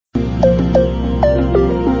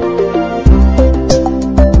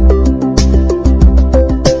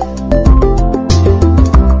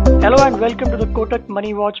Kotak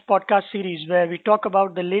Money Watch podcast series where we talk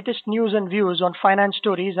about the latest news and views on finance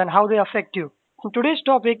stories and how they affect you. And today's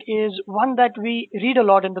topic is one that we read a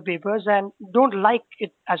lot in the papers and don't like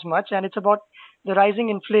it as much, and it's about the rising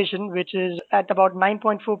inflation, which is at about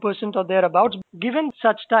 9.4% or thereabouts. Given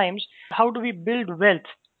such times, how do we build wealth?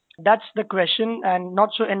 That's the question, and not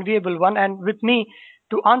so enviable one. And with me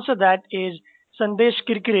to answer that is Sandesh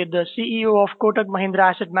Kirkire, the CEO of Kotak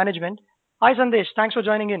Mahindra Asset Management. Hi, Sandesh. Thanks for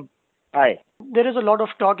joining in. Hi. There is a lot of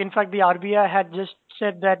talk. In fact, the RBI had just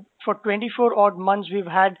said that for 24 odd months, we've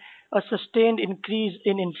had a sustained increase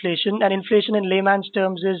in inflation. And inflation in layman's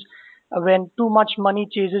terms is when too much money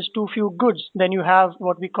chases too few goods, then you have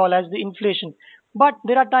what we call as the inflation. But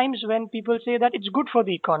there are times when people say that it's good for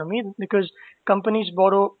the economy because companies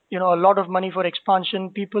borrow, a lot of money for expansion.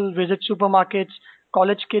 People visit supermarkets.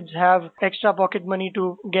 College kids have extra pocket money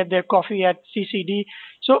to get their coffee at CCD.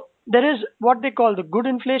 So there is what they call the good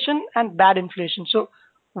inflation and bad inflation. So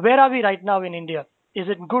where are we right now in India? Is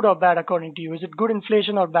it good or bad according to you? Is it good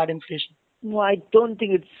inflation or bad inflation? No, I don't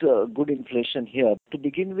think it's good inflation here. To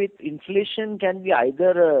begin with, inflation can be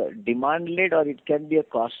either demand-led or it can be a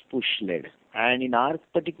cost-push-led. And in our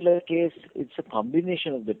particular case, it's a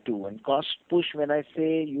combination of the two. And cost-push, when I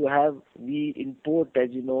say we import, as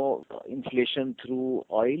you know, inflation through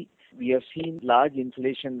oil. We have seen large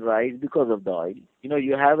inflation rise because of the oil.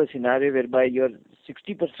 You have a scenario whereby your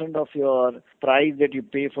 60% of your price that you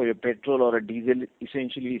pay for your petrol or a diesel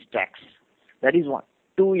essentially is tax. That is one.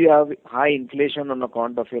 Two, you have high inflation on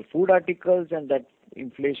account of your food articles, and that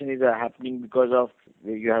inflation is happening because of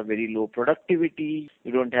you have very low productivity,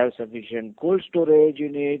 you don't have sufficient cold storage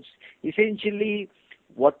units. Essentially,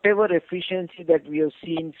 whatever efficiency that we have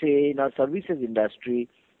seen, say, in our services industry,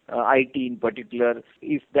 IT in particular,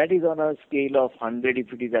 if that is on a scale of 100,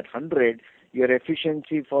 if it is at 100, your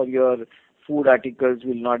efficiency for your food articles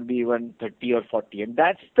will not be even 30 or 40. And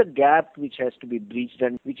that's the gap which has to be breached,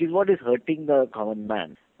 and which is what is hurting the common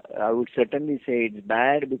man. I would certainly say it's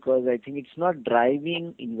bad because I think it's not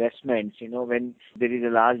driving investments. When there is a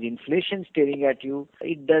large inflation staring at you,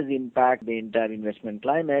 it does impact the entire investment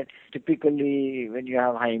climate. Typically, when you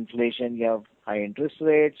have high inflation, you have high interest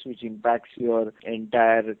rates, which impacts your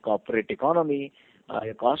entire corporate economy.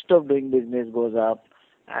 Your cost of doing business goes up,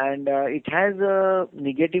 and it has a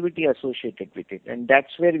negativity associated with it. And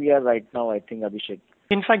that's where we are right now, I think, Abhishek.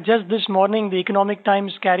 In fact, just this morning, the Economic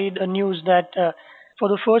Times carried a news that for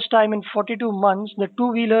the first time in 42 months, the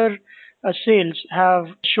two-wheeler sales have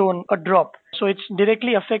shown a drop. So it's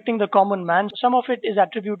directly affecting the common man. Some of it is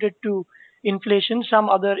attributed to inflation, some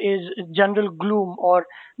other is general gloom or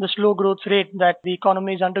the slow growth rate that the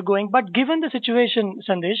economy is undergoing. But given the situation,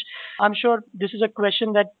 Sandesh, I'm sure this is a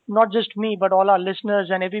question that not just me, but all our listeners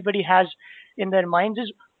and everybody has in their minds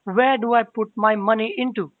is, where do I put my money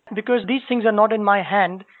into? Because these things are not in my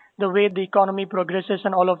hand, the way the economy progresses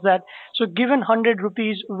and all of that. So given 100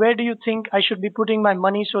 rupees, where do you think I should be putting my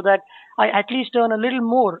money so that I at least earn a little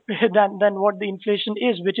more than what the inflation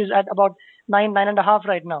is, which is at about 9.5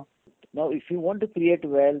 right now? Now, if you want to create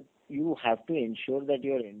wealth, you have to ensure that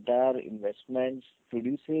your entire investments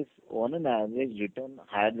produces on an average return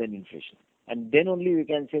higher than inflation. And then only we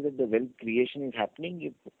can say that the wealth creation is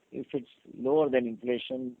happening. If it's lower than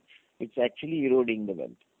inflation, it's actually eroding the wealth,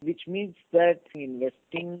 which means that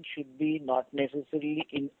investing should be not necessarily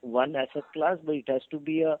in one asset class, but it has to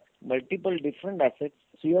be a multiple different assets.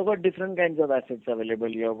 So you have got different kinds of assets available.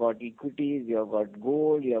 You have got equities, you have got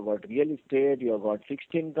gold, you have got real estate, you have got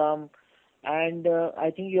fixed income. And I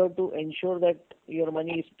think you have to ensure that your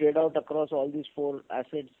money is spread out across all these four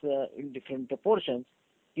assets in different proportions,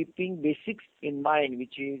 keeping basics in mind,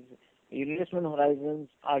 which is investment horizons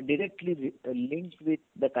are directly linked with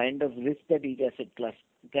the kind of risk that each asset class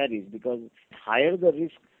carries, because higher the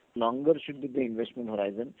risk, longer should be the investment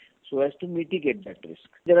horizon so as to mitigate that risk.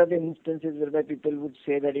 There are the instances whereby people would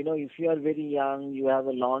say that, if you are very young, you have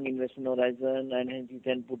a long investment horizon and hence you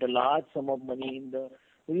can put a large sum of money in the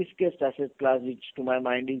riskiest asset class, which to my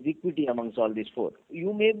mind is equity amongst all these four.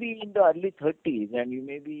 You may be in the early 30s and you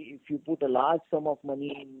may be, if you put a large sum of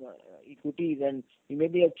money in equities, and you may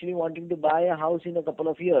be actually wanting to buy a house in a couple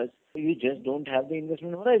of years, you just don't have the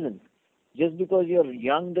investment horizon. Just because you're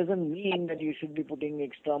young doesn't mean that you should be putting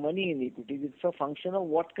extra money in equities. It's a function of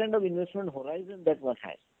what kind of investment horizon that one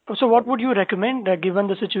has. So what would you recommend, given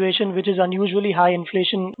the situation which is unusually high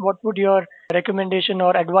inflation? What would your recommendation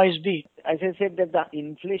or advice be? As I said, that the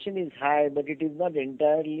inflation is high, but it is not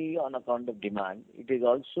entirely on account of demand. It is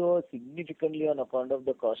also significantly on account of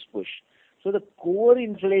the cost push. So the core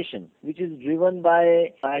inflation, which is driven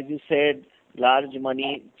by, as you said, large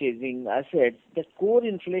money chasing assets, the core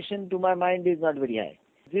inflation to my mind is not very high.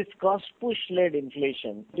 This cost push-led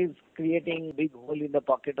inflation is creating big hole in the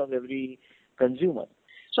pocket of every consumer.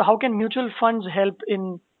 So how can mutual funds help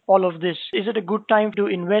in all of this? Is it a good time to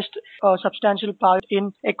invest a substantial part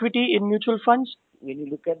in equity in mutual funds? When you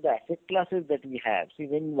look at the asset classes that we have, see,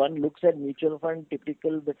 when one looks at mutual fund,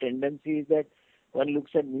 the tendency is that one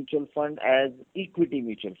looks at mutual fund as equity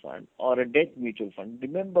mutual fund or a debt mutual fund.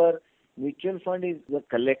 Remember, mutual fund is a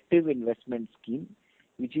collective investment scheme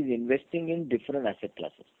which is investing in different asset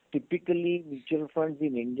classes. Typically, mutual funds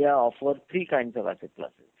in India offer three kinds of asset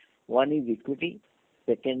classes. One is equity,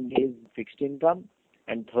 second is fixed income,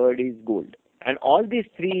 and third is gold. And all these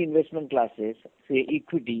three investment classes, say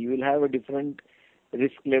equity, you will have a different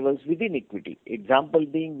risk levels within equity. Example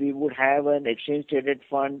being, we would have an exchange traded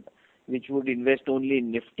fund which would invest only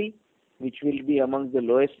in Nifty, which will be among the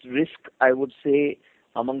lowest risk, I would say,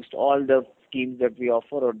 amongst all the schemes that we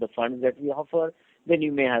offer or the funds that we offer. Then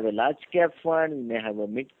you may have a large cap fund, you may have a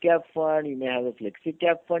mid cap fund, you may have a flexi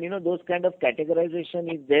cap fund. Those kind of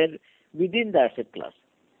categorization is there within the asset class.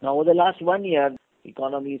 Now, over the last 1 year,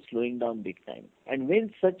 economy is slowing down big time. And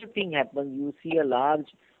when such a thing happens, you see a large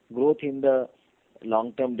growth in the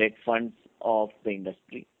long-term debt funds of the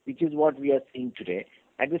industry, which is what we are seeing today.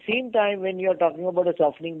 At the same time, when you are talking about a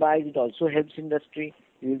softening bias, it also helps industry.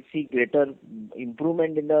 You will see greater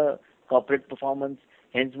improvement in the corporate performance.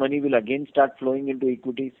 Hence, money will again start flowing into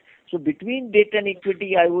equities. So between debt and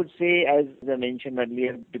equity, I would say, as I mentioned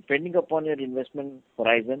earlier, depending upon your investment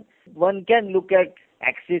horizon, one can look at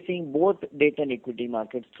accessing both debt and equity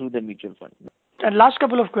markets through the mutual fund. And last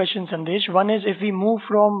couple of questions, Sandesh. One is, if we move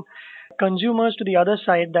from consumers to the other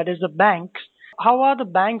side, that is the banks, how are the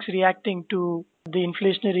banks reacting to the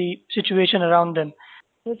inflationary situation around them?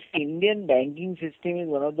 The Indian banking system is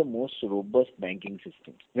one of the most robust banking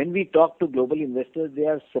systems. When we talk to global investors, they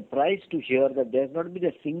are surprised to hear that there has not been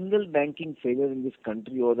a single banking failure in this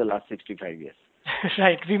country over the last 65 years.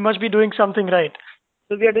 Right. We must be doing something right.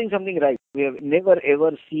 So we are doing something right. We have never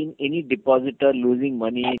ever seen any depositor losing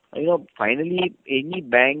money. Finally,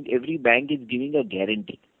 every bank is giving a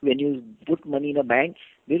guarantee. When you put money in a bank,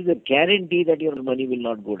 there is a guarantee that your money will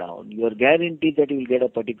not go down. You are guaranteed that you will get a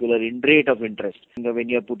particular rate of interest when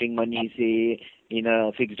you are putting money, say, in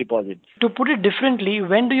a fixed deposit. To put it differently,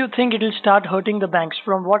 when do you think it will start hurting the banks?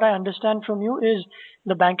 From what I understand from you is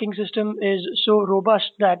the banking system is so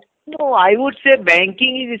robust that... No, I would say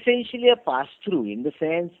banking is essentially a pass-through in the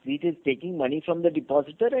sense it is taking money from the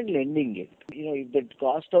depositor and lending it. If the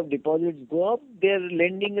cost of deposits go up, their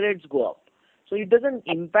lending rates go up. So it doesn't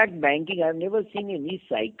impact banking. I've never seen any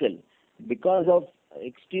cycle because of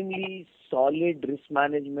extremely solid risk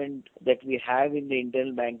management that we have in the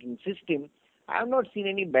internal banking system. I have not seen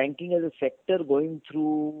any banking as a sector going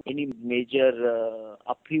through any major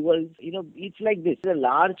upheavals. It's like this. A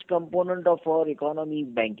large component of our economy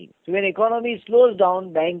is banking. So when economy slows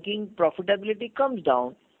down, banking profitability comes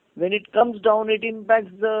down. When it comes down, it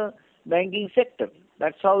impacts the banking sector.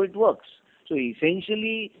 That's how it works. So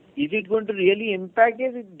essentially, is it going to really impact?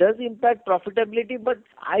 Yes, it does impact profitability, but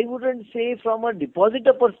I wouldn't say from a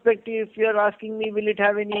depositor perspective, if you're asking me, will it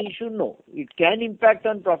have any issue? No. It can impact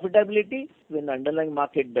on profitability. When the underlying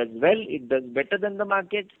market does well, it does better than the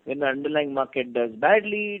market. When the underlying market does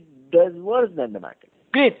badly, it does worse than the market.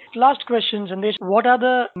 Great. Last question, Sandesh. What are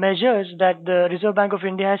the measures that the Reserve Bank of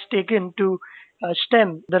India has taken to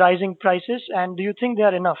stem the rising prices, and do you think they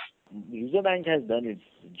are enough? Reserve Bank has done its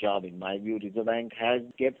job, in my view. Reserve Bank has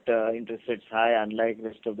kept interest rates high, unlike the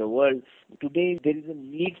rest of the world. Today, there is a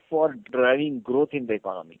need for driving growth in the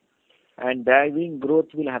economy. And driving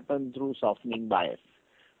growth will happen through softening bias.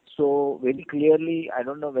 So, very clearly, I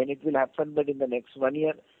don't know when it will happen, but in the next 1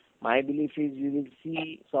 year, my belief is we will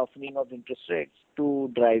see softening of interest rates to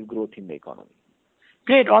drive growth in the economy.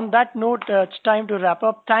 Great. On that note, it's time to wrap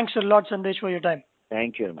up. Thanks a lot, Sandesh, for your time.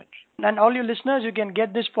 Thank you very much. And all you listeners, you can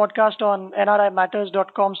get this podcast on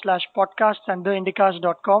nrimatters.com/podcasts and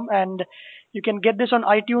theindicast.com, and you can get this on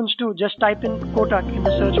iTunes too. Just type in Kotak in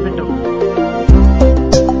the search window.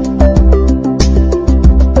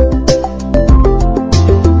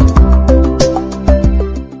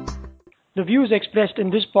 The views expressed in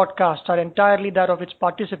this podcast are entirely that of its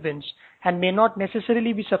participants and may not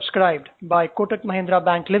necessarily be subscribed by Kotak Mahindra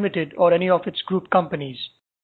Bank Limited or any of its group companies.